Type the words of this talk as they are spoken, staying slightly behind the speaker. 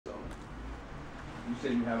You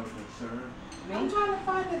said you have a concern? I'm trying to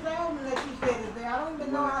find this album that you said is there. I don't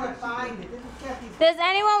even know how to find it. This is Kathy's. Does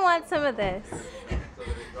anyone want some of this?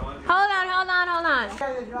 Hold on.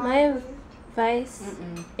 My advice,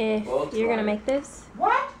 if you're gonna make this,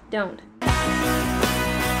 don't.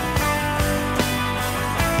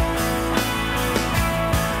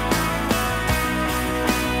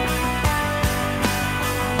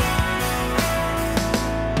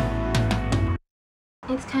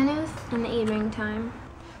 It's kind of in the evening time.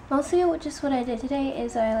 Mostly just what I did today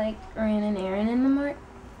is I like ran an errand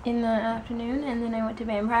in the afternoon, and then I went to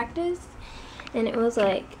band practice, and it was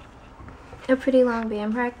like a pretty long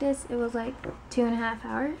band practice. It was like 2.5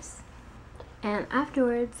 hours, and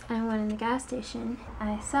afterwards I went in the gas station.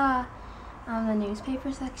 I saw the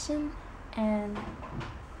newspaper section, and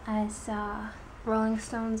I saw Rolling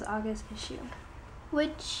Stone's August issue,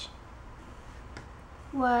 which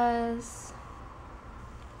was,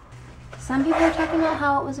 some people were talking about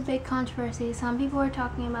how it was a big controversy. Some people were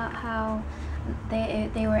talking about how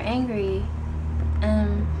they were angry.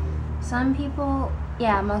 Some people,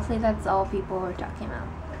 yeah, mostly that's all people were talking about.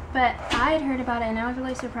 But I had heard about it, and I was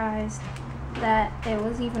really surprised that it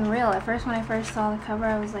was even real. At first, when I first saw the cover,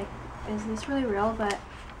 I was like, is this really real? But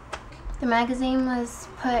the magazine was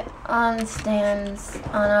put on stands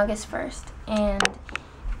on August 1st, and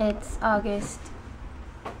it's August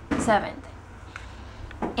 7th.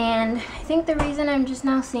 And I think the reason I'm just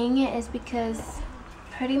now seeing it is because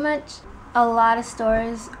pretty much a lot of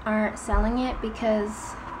stores aren't selling it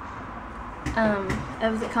because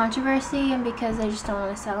of the controversy and because they just don't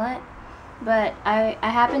want to sell it. But I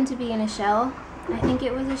happened to be in a Shell, I think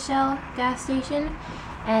it was a Shell gas station,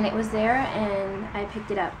 and it was there, and I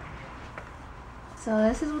picked it up. So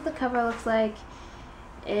this is what the cover looks like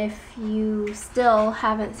if you still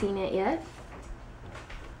haven't seen it yet.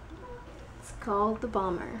 It's called The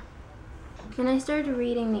Bomber. And I started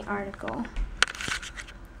reading the article,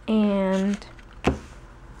 and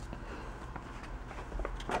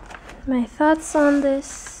my thoughts on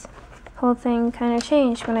this whole thing kind of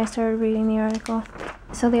changed when I started reading the article.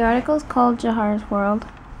 So the article is called Jahar's World,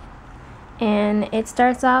 and it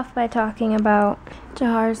starts off by talking about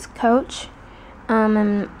Jahar's coach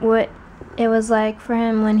and what it was like for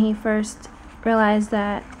him when he first realized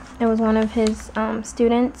that it was one of his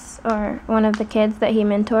students, or one of the kids that he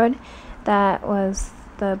mentored, that was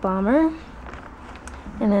the bomber.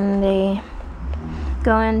 And then they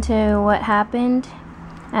go into what happened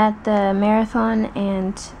at the marathon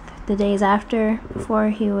and the days after, before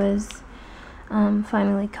he was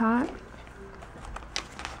finally caught.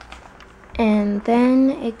 And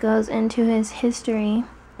then it goes into his history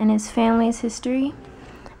and his family's history,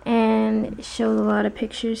 and it shows a lot of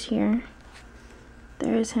pictures here.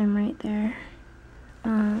 There's him right there.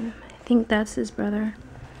 I think that's his brother.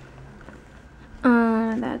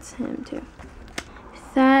 That's him too.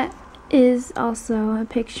 That is also a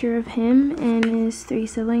picture of him and his 3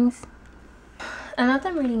 siblings. I'm not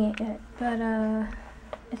done reading it yet, but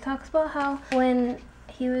it talks about how when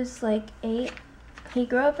he was like 8, he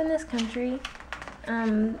grew up in this country,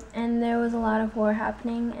 and there was a lot of war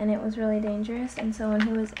happening, and it was really dangerous. And so when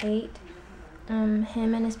he was 8, him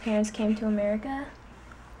and his parents came to America,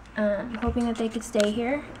 hoping that they could stay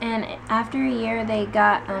here. And after a year, they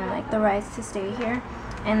got like the rights to stay here.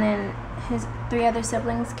 And then his 3 other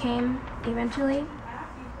siblings came eventually,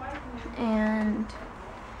 and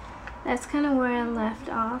that's kind of where I left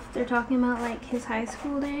off. They're talking about like his high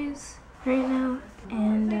school days right now,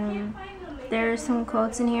 and there are some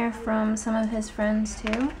quotes in here from some of his friends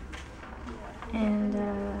too, and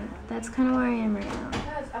that's kind of where I am right now.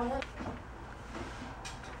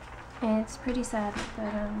 And it's pretty sad,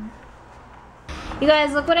 but you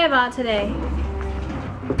guys, look what I bought today.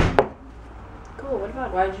 Cool, what about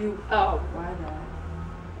it? Why'd you, oh, why not?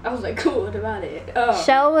 I was like, cool, what about it? Oh.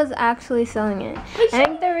 Shell was actually selling it. I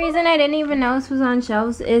think the reason I didn't even know this was on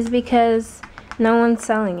shelves is because no one's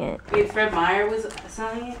selling it. Wait, Fred Meyer was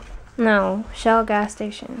selling it? No, Shell gas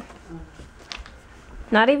station.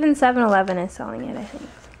 Not even 7-Eleven is selling it, I think.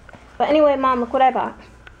 But anyway, Mom, look what I bought.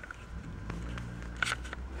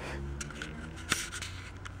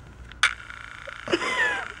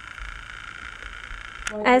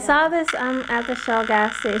 I saw this at the Shell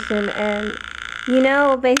gas station, and you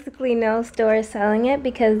know, basically no store is selling it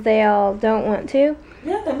because they all don't want to.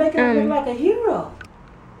 Yeah, they're making him look like a hero.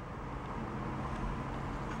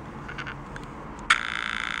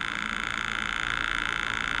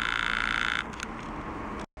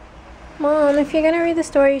 Mom, if you're gonna read the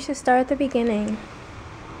story, you should start at the beginning.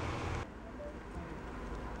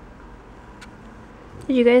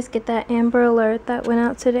 Did you guys get that Amber Alert that went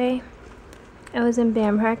out today? I was in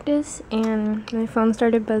band practice and my phone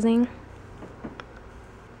started buzzing.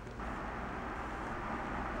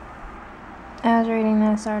 I was reading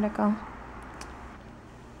this article.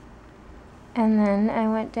 And then I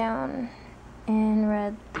went down and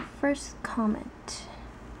read the first comment.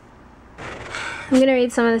 I'm gonna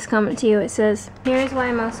read some of this comment to you. It says, "Here's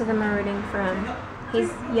why most of them are rooting for him.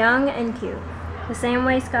 He's young and cute. The same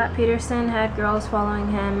way Scott Peterson had girls following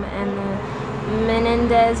him and the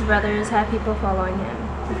Menendez brothers had people following him.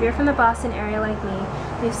 If you're from the Boston area like me,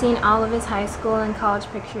 you've seen all of his high school and college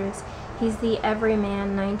pictures. He's the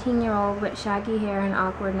everyman 19-year-old with shaggy hair and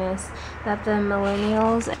awkwardness that the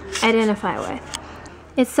millennials identify with.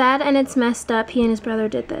 It's sad and it's messed up he and his brother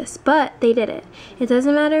did this, but they did it. It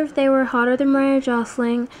doesn't matter if they were hotter than Mariah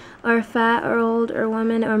Jocelyn, or fat or old or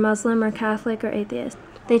woman or Muslim or Catholic or atheist.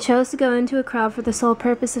 They chose to go into a crowd for the sole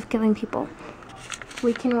purpose of killing people.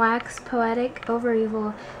 We can wax poetic over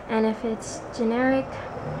evil, and if it's generic,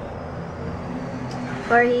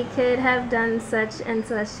 or he could have done such and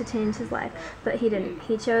such to change his life, but he didn't.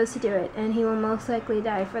 He chose to do it, and he will most likely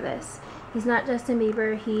die for this. He's not Justin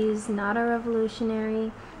Bieber. He's not a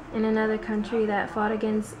revolutionary in another country that fought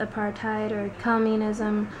against apartheid or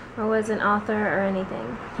communism or was an author or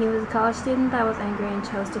anything. He was a college student that was angry and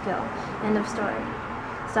chose to kill. End of story.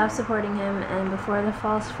 Stop supporting him, and before the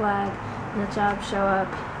false flag and the jobs show up,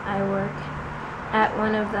 I work at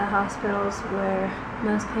one of the hospitals where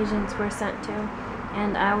most patients were sent to,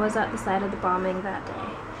 and I was at the site of the bombing that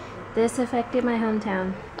day. This affected my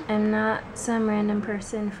hometown. I'm not some random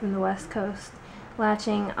person from the West Coast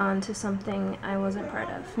latching onto something I wasn't part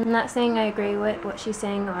of. I'm not saying I agree with what she's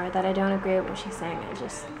saying or that I don't agree with what she's saying. I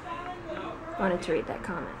just wanted to read that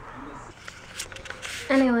comment.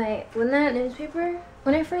 Anyway, when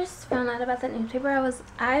I first found out about that newspaper,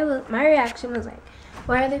 my reaction was like,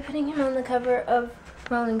 why are they putting him on the cover of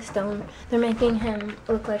Rolling Stone? They're making him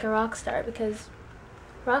look like a rock star, because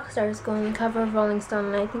rock stars go on the cover of Rolling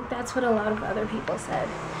Stone, and I think that's what a lot of other people said.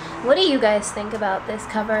 What do you guys think about this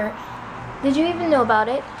cover? Did you even know about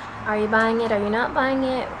it? Are you buying it? Are you not buying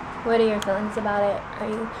it? What are your feelings about it? Are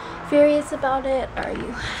you furious about it? Are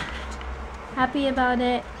you happy about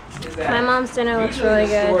it? My mom's dinner looks really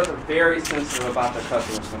good. Usually the stores are very sensitive about the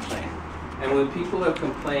customer's complaint. And when people have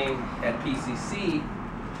complained at PCC,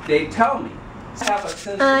 they tell me.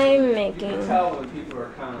 I'm making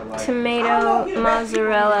tomato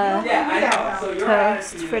mozzarella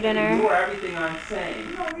toast for dinner.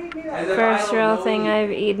 First real thing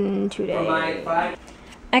I've eaten today.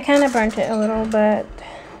 I kind of burnt it a little, but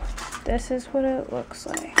this is what it looks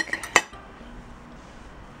like.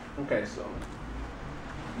 Okay, so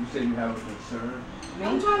you said you have a concern?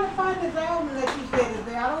 I'm trying to find this album that you said is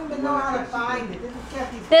there. I don't even know how to find it. This is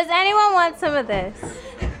Kathy's. Does anyone want some of this?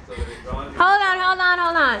 Hold on.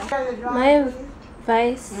 My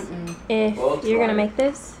advice, if you're gonna make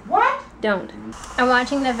this, don't. I'm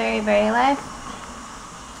watching The Very Very Life,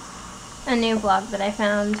 a new vlog that I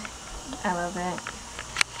found. I love it.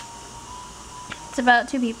 It's about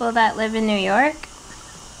two people that live in New York.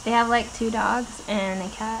 They have like 2 dogs and a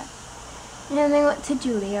cat, and they went to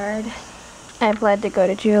Juilliard. I planned to go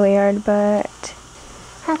to Juilliard, but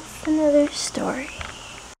that's another story.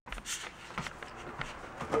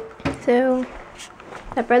 So,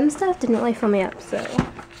 that bread and stuff didn't really fill me up, so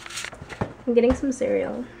I'm getting some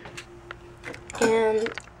cereal. And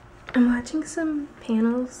I'm watching some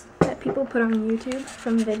panels that people put on YouTube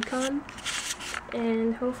from VidCon,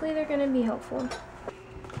 and hopefully they're gonna be helpful.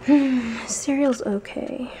 Cereal's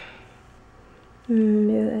okay.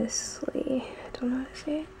 Muesli. I don't know how to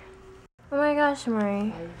say it. Oh my gosh,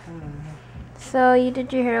 Marie. So you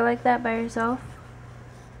did your hair like that by yourself?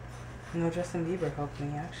 No, Justin Bieber helped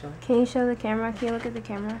me, actually. Can you show the camera? Can you look at the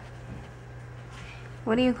camera?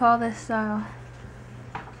 What do you call this style?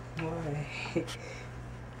 Why?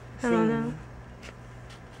 I don't know.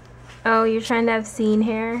 Oh, you're trying to have scene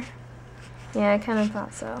hair? Yeah, I kind of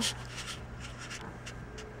thought so.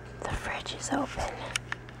 The fridge is open.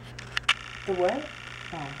 The what?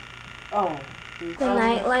 Oh. The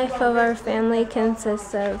nightlife of our family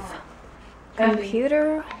consists of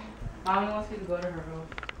computer, Mommy wants me to go to her house.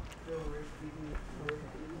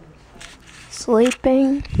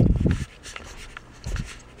 sleeping,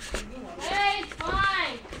 Hey, it's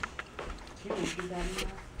fine.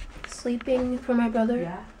 sleeping for my brother,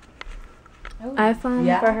 Yeah. iPhone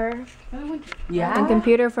Yeah. for her, Yeah. and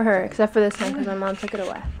computer for her, except for this one because my mom took it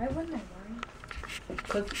away. Why wouldn't I, Mari?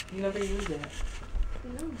 Because you never use it.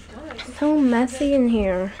 It's so messy in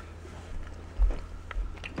here.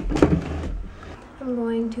 I'm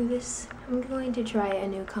going to try a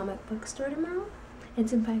new comic book store tomorrow.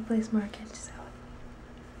 It's in Pike Place Market, so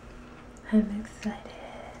I'm excited.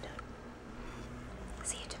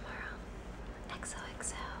 See you tomorrow.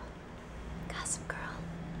 XOXO. Gossip Girl.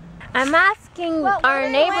 I'm asking Well, our when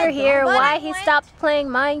I neighbor went- here when why I he went- stopped playing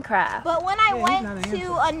Minecraft. But when I Yeah, he's not went an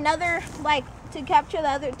to answer. another, like, to capture the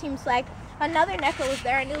other team's flag, another Neko was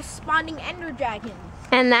there and it was spawning Ender Dragons.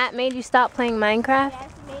 And that made you stop playing Minecraft?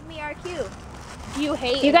 Yes, it made me RQ. You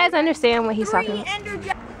hate You guys understand what he's talking Three about? Ender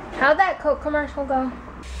Dragons. How'd that Coke commercial go?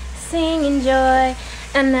 Singing joy,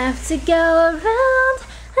 enough to go around,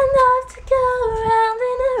 enough to go around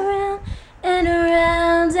and around and around.